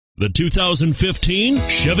The 2015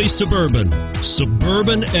 Chevy Suburban.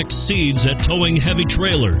 Suburban exceeds at towing heavy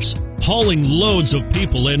trailers, hauling loads of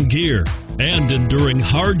people and gear, and enduring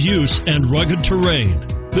hard use and rugged terrain.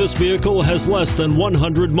 This vehicle has less than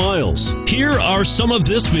 100 miles. Here are some of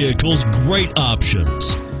this vehicle's great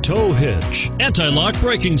options: tow hitch, anti-lock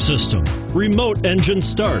braking system, remote engine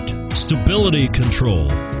start, stability control,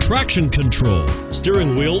 traction control,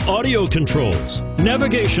 steering wheel audio controls,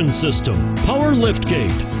 navigation system, power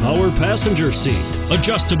liftgate, power passenger seat,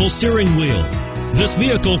 adjustable steering wheel. This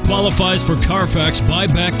vehicle qualifies for Carfax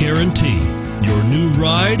buyback guarantee. Your new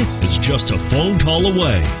ride is just a phone call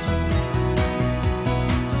away.